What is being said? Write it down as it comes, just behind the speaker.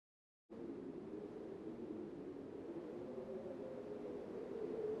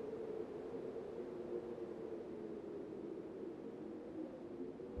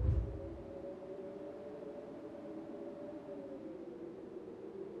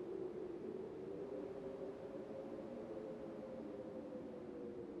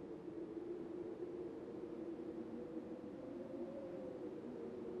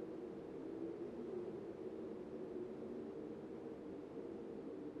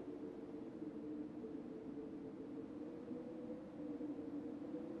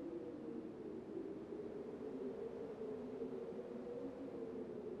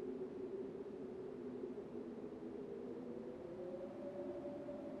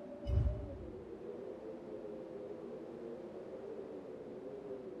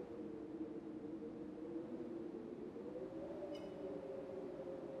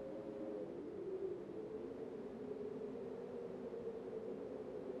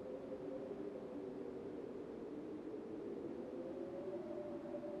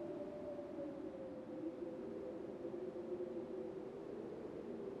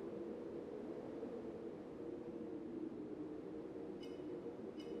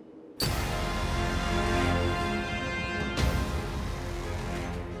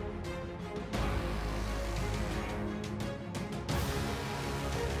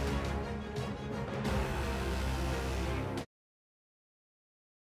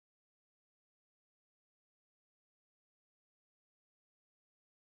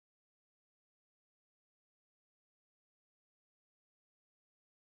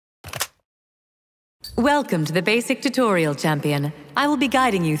Welcome to the basic tutorial, champion. I will be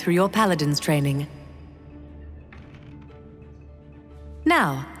guiding you through your Paladins training.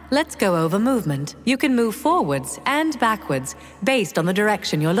 Now, let's go over movement. You can move forwards and backwards based on the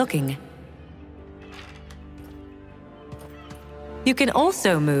direction you're looking. You can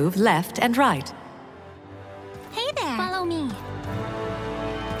also move left and right. Hey there! Follow me.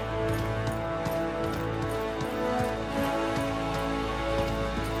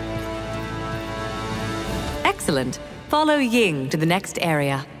 Excellent. Follow Ying to the next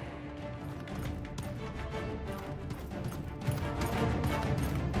area.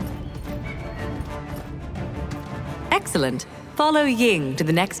 Excellent. Follow Ying to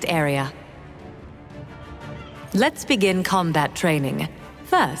the next area. Let's begin combat training.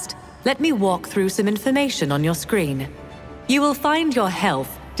 First, let me walk through some information on your screen. You will find your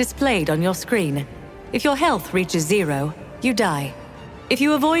health displayed on your screen. If your health reaches 0, you die. If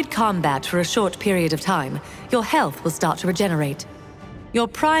you avoid combat for a short period of time, your health will start to regenerate. Your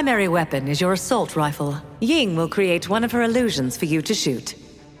primary weapon is your assault rifle. Ying will create one of her illusions for you to shoot.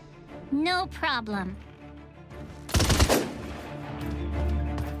 No problem.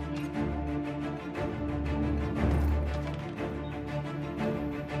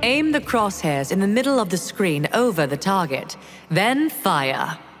 Aim the crosshairs in the middle of the screen over the target, then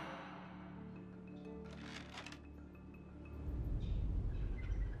fire.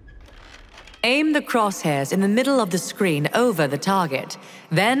 Aim the crosshairs in the middle of the screen over the target,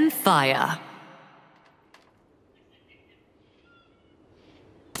 then fire.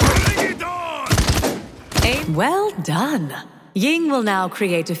 Bring it on! Well done. Ying will now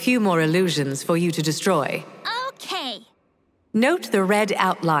create a few more illusions for you to destroy. Okay. Note the red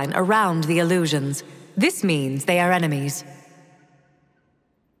outline around the illusions. This means they are enemies.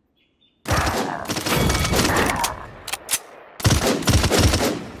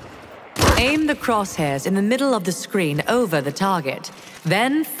 Aim the crosshairs in the middle of the screen over the target,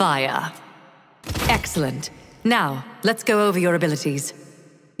 then fire. Excellent. Now, let's go over your abilities.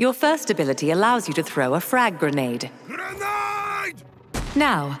 Your first ability allows you to throw a frag grenade. Grenade!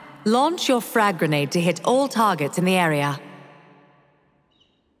 Now, launch your frag grenade to hit all targets in the area.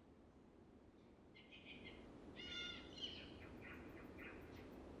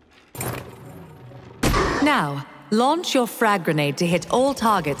 Now, launch your frag grenade to hit all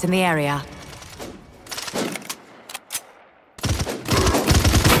targets in the area.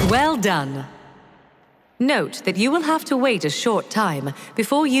 Well done. Note that you will have to wait a short time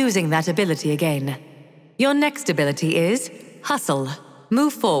before using that ability again. Your next ability is Hustle.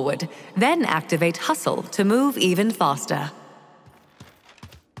 Move forward, then activate Hustle to move even faster.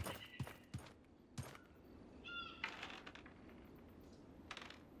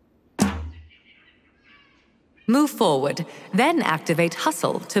 Move forward, then activate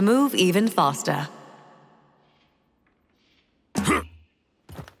Hustle to move even faster.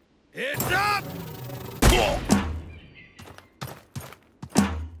 It's up!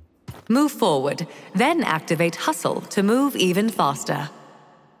 Move forward, then activate Hustle to move even faster.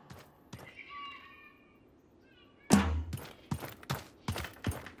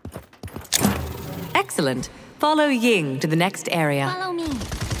 Excellent. Follow Ying to the next area. Follow me.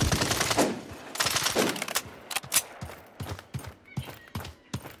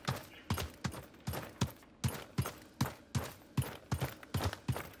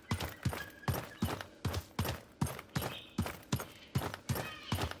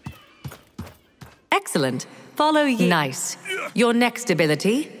 Excellent. Follow Ying. Nice. Your next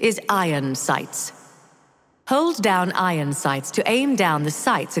ability is Iron Sights. Hold down Iron Sights to aim down the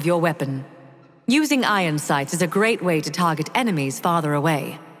sights of your weapon. Using Iron Sights is a great way to target enemies farther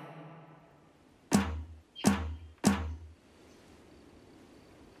away.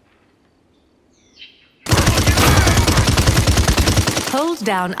 Hold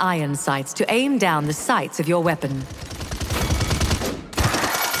down Iron Sights to aim down the sights of your weapon.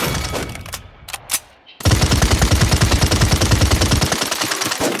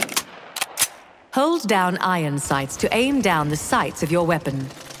 Hold down Iron Sights to aim down the sights of your weapon.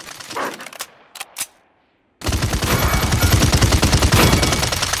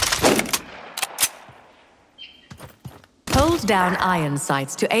 Hold down Iron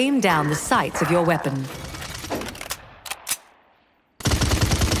Sights to aim down the sights of your weapon.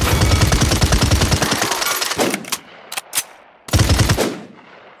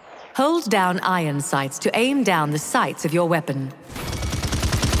 Hold down Iron Sights to aim down the sights of your weapon.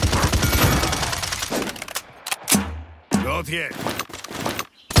 Not yet.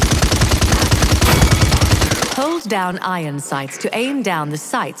 Hold down Iron Sights to aim down the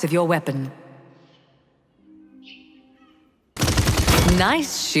sights of your weapon.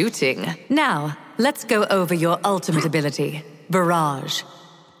 Nice shooting. Now, let's go over your ultimate ability, Barrage.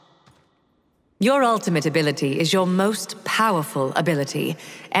 Your ultimate ability is your most powerful ability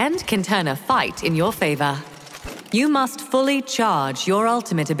and can turn a fight in your favor. You must fully charge your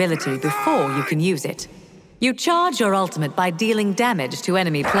ultimate ability before you can use it. You charge your ultimate by dealing damage to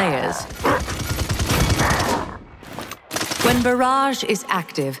enemy players. When Barrage is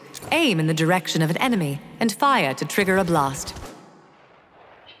active, aim in the direction of an enemy and fire to trigger a blast.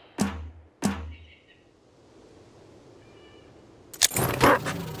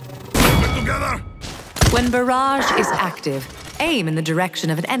 Together! When Barrage is active, aim in the direction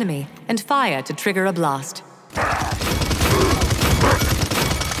of an enemy and fire to trigger a blast.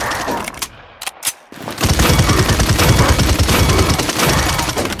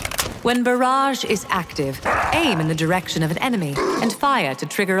 When Barrage is active, aim in the direction of an enemy and fire to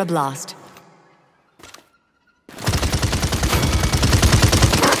trigger a blast.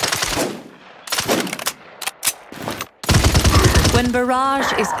 When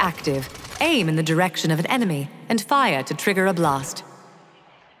Barrage is active, aim in the direction of an enemy and fire to trigger a blast.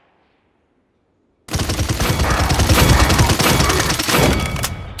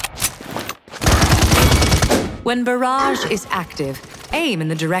 When Barrage is active, aim in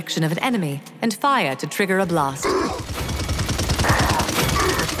the direction of an enemy and fire to trigger a blast.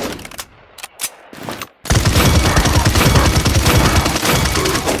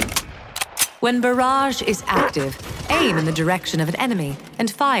 When Barrage is active, aim in the direction of an enemy and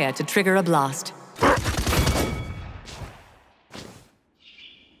fire to trigger a blast.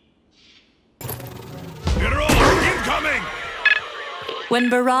 Incoming! When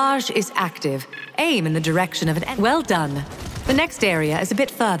Barrage is active, aim in the direction of an enemy. Well done. The next area is a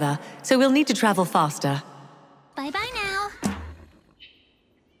bit further, so we'll need to travel faster. Bye-bye now.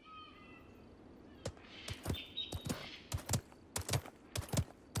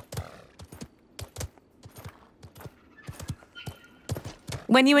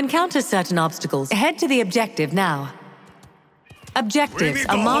 When you encounter certain obstacles, head to the objective now. Objectives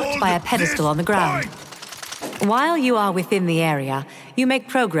are marked by a pedestal on the ground. While you are within the area, you make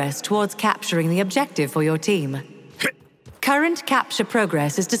progress towards capturing the objective for your team. Current capture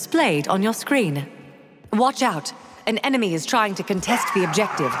progress is displayed on your screen. Watch out! An enemy is trying to contest the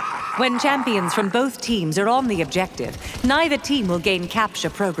objective. When champions from both teams are on the objective, neither team will gain capture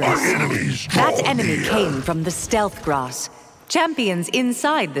progress. That enemy came from the stealth grass. Champions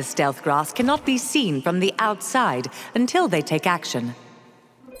inside the stealth grass cannot be seen from the outside until they take action.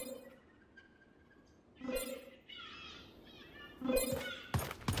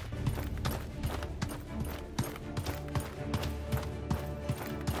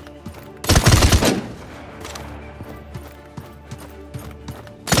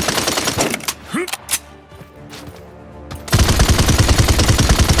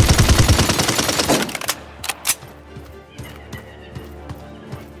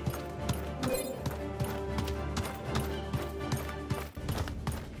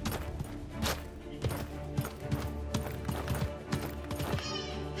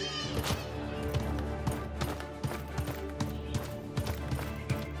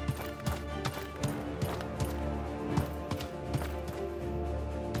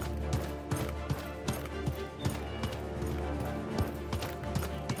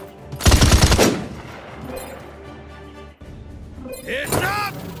 It's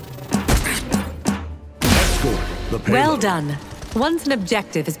up! Well done. Once an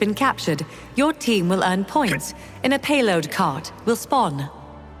objective has been captured, your team will earn points, and a payload cart will spawn.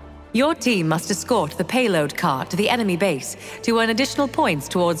 Your team must escort the payload cart to the enemy base to earn additional points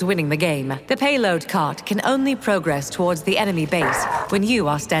towards winning the game. The payload cart can only progress towards the enemy base when you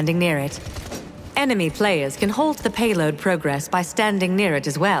are standing near it. Enemy players can halt the payload progress by standing near it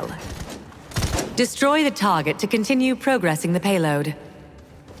as well. Destroy the target to continue progressing the payload.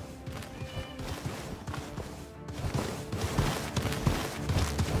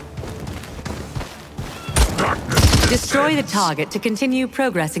 Destroy the target to continue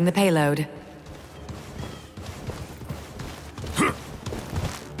progressing the payload.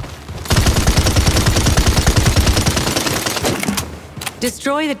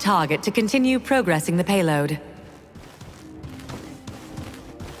 Destroy the target to continue progressing the payload.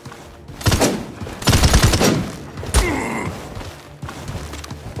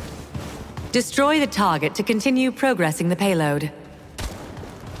 Destroy the target to continue progressing the payload.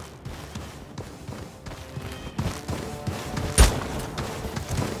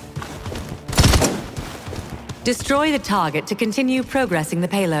 Destroy the target to continue progressing the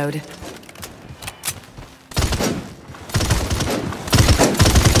payload.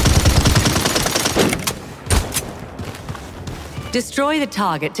 Destroy the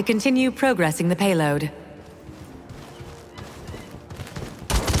target to continue progressing the payload.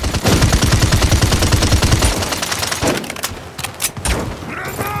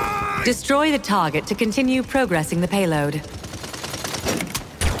 Destroy the target to continue progressing the payload.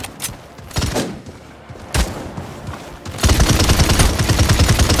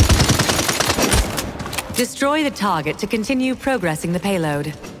 Destroy the target to continue progressing the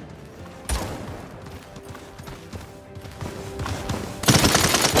payload.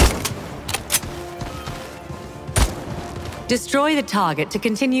 Destroy the target to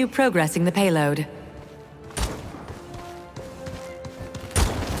continue progressing the payload.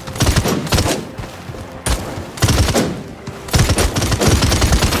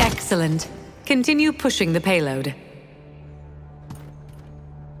 Excellent. Continue pushing the payload.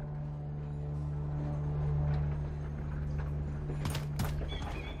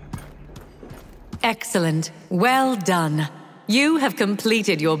 Excellent. Well done. You have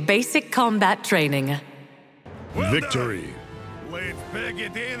completed your basic combat training. Well Victory. done. Let's pack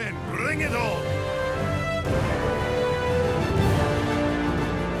it in and bring it home.